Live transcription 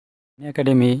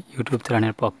Academy YouTube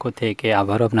চ্যানেলের পক্ষ থেকে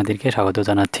আবারও আপনাদেরকে স্বাগত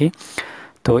জানাচ্ছি।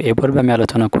 তো এ পর্বে আমি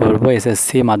আলোচনা করব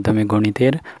এসএসসি মাধ্যমিক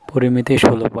গণিতের পরিমিতি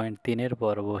 16.3-এর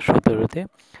পর্ব 17-তে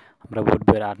আমরা বোর্ড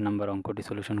বইয়ের 8 নম্বর অঙ্কটি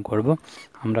সলিউশন করব।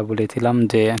 আমরা বলেছিলাম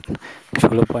যে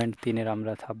 16.3-এর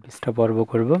আমরা 26টা পর্ব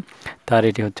করব, তার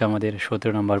এটি হচ্ছে আমাদের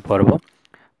 17 নম্বর পর্ব।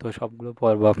 তো সবগুলো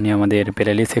পর্ব আপনি আমাদের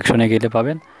প্লেলিস্ট সেকশনে গেলে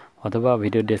পাবেন, অথবা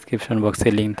ভিডিও ডেসক্রিপশন বক্সে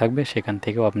লিঙ্ক থাকবে, সেখান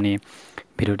থেকেও আপনি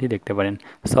ভিডিওটি দেখতে পারেন।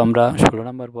 সো আমরা 16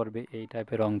 নম্বর পর্বে এই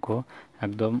টাইপের অঙ্ক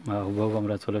একদম হুবহু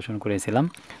আমরা সলিউশন করেছিলাম।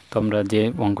 তো আমরা যে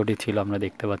অঙ্কটি ছিল আমরা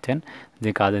দেখতে পাচ্ছেন যে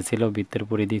কাজে ছিল বৃত্তের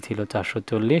পরিধি ছিল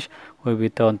 440, ওই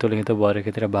বৃত্তে অন্তর্লিখিত বরের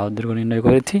ক্ষেত্রে বাহুর দৈর্ঘ্য নির্ণয়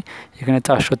করেছি। এখানে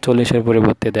 440-এর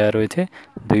পরিবর্তে দেওয়া রয়েছে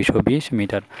 220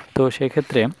 মিটার। তো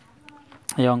সেক্ষেত্রে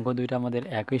এই অঙ্ক দুইটা আমাদের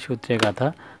একই সূত্রে গাঁথা,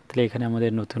 তাহলে এখানে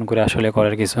আমাদের নতুন করে আসলে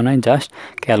করার কিছু নয়, জাস্ট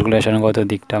ক্যালকুলেশনগত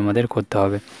দিকটা আমাদের করতে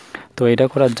হবে। তো এটা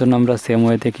করার জন্য আমরা সেম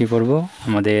ওয়েতে কী করব,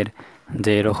 আমাদের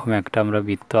যে এরকম একটা আমরা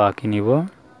বৃত্ত আঁকি নিব।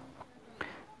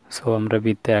 সো আমরা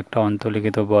বৃত্তে একটা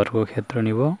অন্তর্লিখিত বর্গক্ষেত্র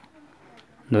নিব,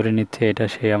 ধরে নিচ্ছে এটা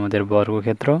সেই আমাদের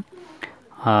বর্গক্ষেত্র,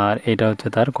 আর এটা হচ্ছে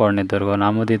তার কর্ণের দৈর্ঘ্য,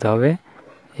 নামও দিতে হবে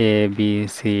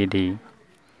ABCD।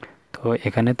 তো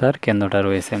এখানে তার কেন্দ্রটা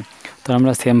রয়েছে। তো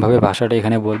আমরা সেমভাবে ভাষাটা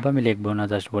এখানে বলবো, আমি লিখবো না,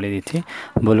 জাস্ট বলে দিচ্ছি।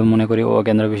 বলে মনে করি ও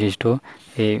কেন্দ্র বিশিষ্ট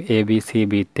ABC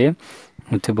বৃত্তে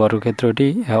হচ্ছে বর্গক্ষেত্রটি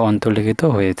অন্তর্লিখিত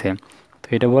হয়েছে। তো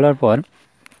এটা বলার পর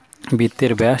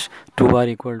বৃত্তের ব্যাস 2r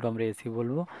ইকুয়াল টু আমরা AC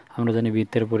বলবো। আমরা জানি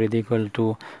বৃত্তের পরিধি ইকুয়াল টু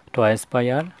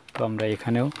 2πr। তো আমরা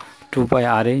এখানেও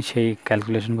 2πr সেই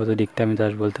ক্যালকুলেশনগত দিকটা আমি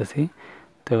জাস্ট বলতেছি।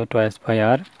 তো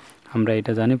 2πr আমরা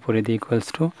এটা জানি, পরিধি ইকুয়ালস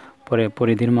টু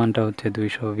পরিধির মানটা হচ্ছে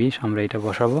 220, আমরা এটা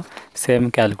বসাবো সেম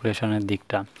ক্যালকুলেশনের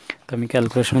দিকটা। তো আমি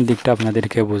ক্যালকুলেশনের দিকটা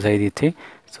আপনাদেরকে বুঝাই দিচ্ছি।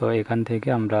 সো এখান থেকে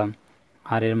আমরা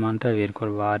আর এর মানটা বের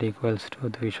করব, আর ইকুয়ালস টু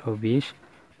 220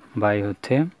 বাই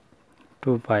হচ্ছে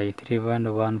 2π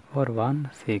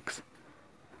 3.1416।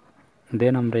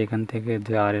 দেন আমরা এখান থেকে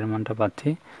যে আর এর মানটা পাচ্ছি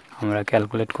আমরা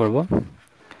ক্যালকুলেট করব।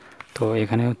 তো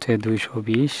এখানে হচ্ছে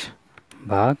 220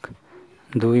 ভাগ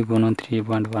 2 গুণন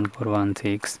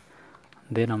 3.1416।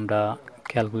 দেন আমরা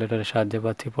ক্যালকুলেটরের সাহায্যে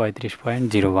পাচ্ছি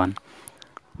 35.01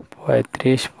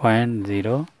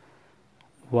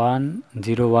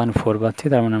 পাচ্ছি,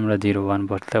 তার মানে আমরা 01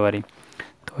 বলতে পারি।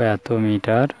 তো এত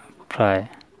মিটার প্রায়।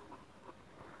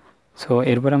 সো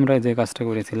এরপর আমরা যে কাজটা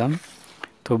করেছিলাম,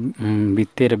 তো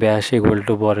বৃত্তের ব্যাস ইকুয়াল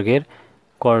টু বর্গের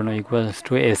কর্ণ equals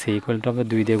to AC equal to আমরা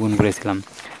 2 দিয়ে গুণ করেছিলাম।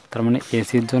 তার মানে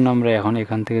ACর জন্য আমরা এখন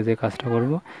এখান থেকে যে কাজটা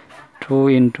করব, 2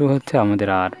 ইন্টু হচ্ছে আমাদের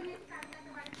আর।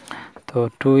 তো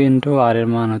 2 ইন্টু আর এর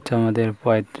মান হচ্ছে আমাদের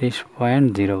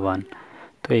 35.01।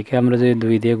 তো একে আমরা যদি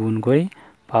 2 দিয়ে গুণ করি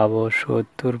পাবো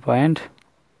 70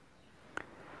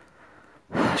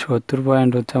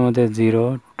 হচ্ছে আমাদের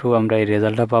 02, আমরা এই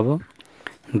রেজাল্টটা পাবো।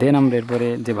 দেন আমরা এরপরে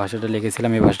যে ভাষাটা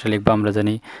লিখেছিলাম এই ভাষাটা লিখবো। আমরা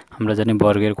জানি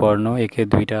বর্গের কর্ণ একে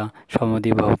 2টা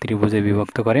সমদ্বিবাহু ত্রিভুজে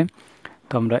বিভক্ত করে।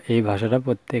 তো আমরা এই ভাষাটা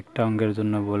প্রত্যেকটা অঙ্কের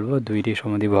জন্য বলবো, 2টি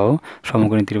সমদ্বিবাহু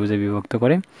সমকোণী ত্রিভুজে বিভক্ত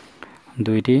করে,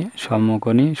 2টি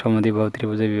সমকোণী সমদ্বিবাহু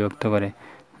ত্রিভুজে বিভক্ত করে,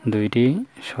 2টি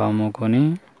সমকোণী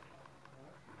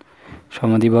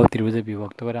সমদ্বিবাহু ত্রিভুজে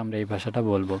বিভক্ত করে আমরা এই ভাষাটা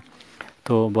বলবো।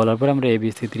 তো বলার পর আমরা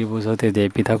ABC ত্রিভুজ হতে যে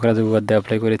পিথাগোরাস উপপাদ্য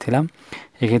অ্যাপ্লাই করেছিলাম,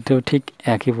 এক্ষেত্রেও ঠিক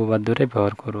একই উপপাদ্যটাই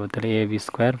ব্যবহার করবো। তাহলে AB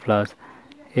square plus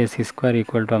AC square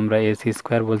equal to আমরা AC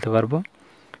স্কোয়ার বলতে পারবো,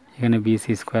 এখানে BC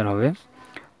স্কোয়ার হবে।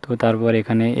 তো তারপর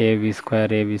এখানে AB স্কোয়ার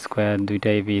দুইটা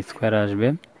AB স্কোয়ার আসবে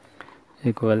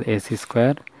ইকুয়াল AC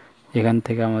স্কোয়ার, এখান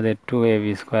থেকে আমাদের 2AB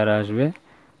স্কোয়ার আসবে।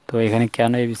 তো এখানে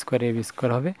কেন AB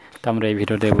স্কোয়ার হবে, তো আমরা এই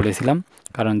ভিডিওতে বলেছিলাম,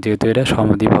 কারণ যেহেতু এটা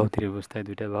সমদ্বিবাহু ত্রিভুজ তাই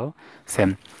দুইটা বাহু সেম।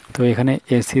 তো এখানে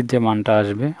এসির যে মানটা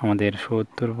আসবে আমাদের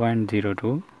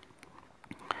 70.02,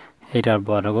 এইটার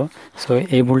বর্গ। সো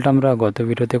এই ভুলটা আমরা গত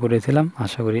ভিডিওতে করেছিলাম,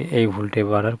 আশা করি এই ভুলটা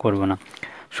এবার আর করবো না।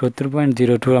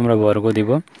 70.02 আমরা বর্গ দিব।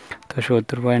 তো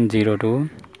 70.02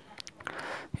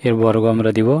 এর বর্গ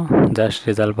আমরা দিব, জাস্ট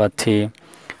রেজাল্ট পাচ্ছি,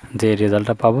 যে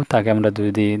রেজাল্টটা পাবো তাকে আমরা 2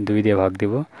 দিয়ে ভাগ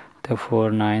দিব। তো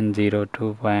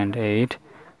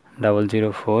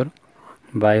 4902.8004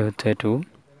 বাই হচ্ছে 2,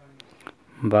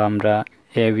 বা আমরা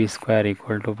AB স্কোয়ার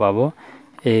ইকুয়াল টু পাবো,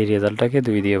 এই রেজাল্টটাকে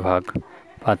 2 দিয়ে ভাগ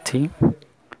পাচ্ছি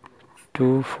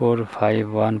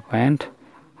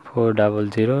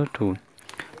 2451.4002।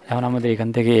 এখন আমাদের এখান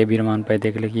থেকে ABর মান পাইতে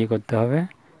গেলে কী করতে হবে,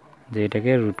 যে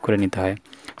এটাকে রুট করে নিতে হয়।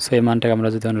 সো এই মানটাকে আমরা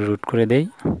যদি রুট করে দেই,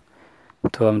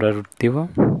 তো আমরা রুট দিব।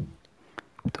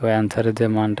 তো অ্যান্সারের যে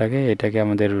মানটাকে এটাকে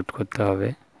আমাদের রুট করতে হবে।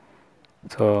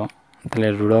 তো তাহলে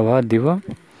রুট ওভার দিব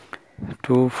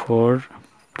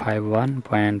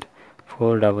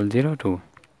 2451.4002,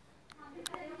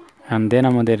 অ্যান্ড দেন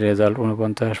আমাদের রেজাল্ট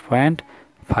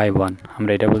 49.51,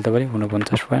 আমরা এটা বলতে পারি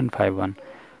 49.51।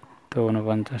 তো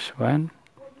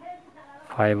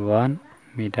 51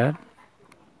 মিটার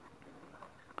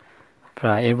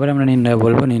প্রায়। এরপরে আমরা নির্ণয়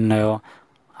বলবো। নির্ণয়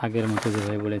আগের মতো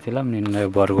যেভাবে বলেছিলাম, নির্ণয়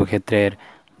বর্গক্ষেত্রের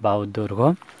বাহুর দৈর্ঘ্য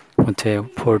হচ্ছে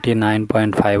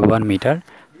 49.51 মিটার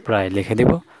প্রায় লিখে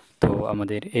দেব। তো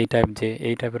আমাদের এই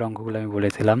টাইপের অঙ্কগুলো আমি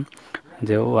বলেছিলাম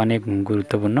যে অনেক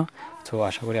গুরুত্বপূর্ণ। সো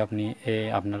আশা করি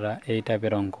আপনারা এই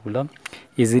টাইপের অঙ্কগুলো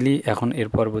ইজিলি এখন এর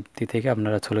পরবর্তী থেকে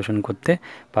আপনারা সলিউশন করতে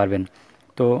পারবেন।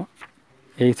 তো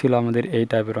এই ছিল আমাদের এই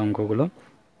টাইপের অঙ্কগুলো।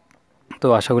 তো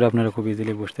আশা করি আপনারা খুব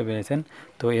ইজিলি বুঝতে পেরেছেন।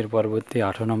 তো এর পরবর্তী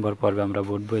 18 নম্বর পর্বে আমরা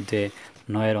বুঝবো যে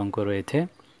 9 অঙ্ক রয়েছে।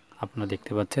 আপনারা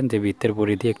দেখতে পাচ্ছেন যে বৃত্তের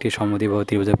পরিধি একটি সমদ্বিবাহু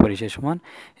ত্রিভুজের পরিসের সমান,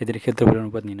 এদের ক্ষেত্রফলের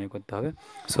অনুপাত নির্ণয় করতে হবে।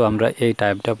 সো আমরা এই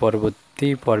টাইপটা পরবর্তী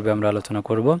পর্বে আমরা আলোচনা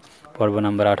করব, পর্ব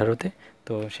নাম্বার 18-তে।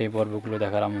 তো সেই পর্বগুলো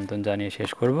দেখার আমন্ত্রণ জানিয়ে শেষ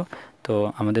করব। তো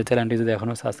আমাদের চ্যানেলটি যদি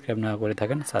এখনও সাবস্ক্রাইব না করে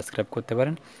থাকেন, সাবস্ক্রাইব করতে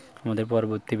পারেন আমাদের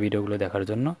পরবর্তী ভিডিওগুলো দেখার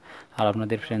জন্য। আর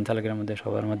আপনাদের ফ্রেন্ড সার্কেলের মধ্যে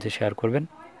সবার মধ্যে শেয়ার করবেন,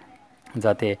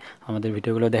 যাতে আমাদের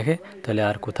ভিডিওগুলো দেখে। তাহলে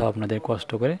আর কোথাও আপনাদের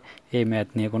কষ্ট করে এই ম্যাথ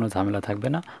নিয়ে কোনো ঝামেলা থাকবে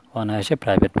না, অনায়াসে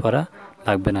প্রাইভেট পড়া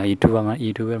লাগবে না।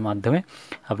 ইউটিউবের মাধ্যমে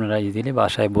আপনারা ইজিলি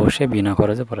বাসায় বসে বিনা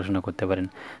খরচে পড়াশোনা করতে পারেন।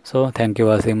 So thank you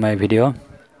watching my video.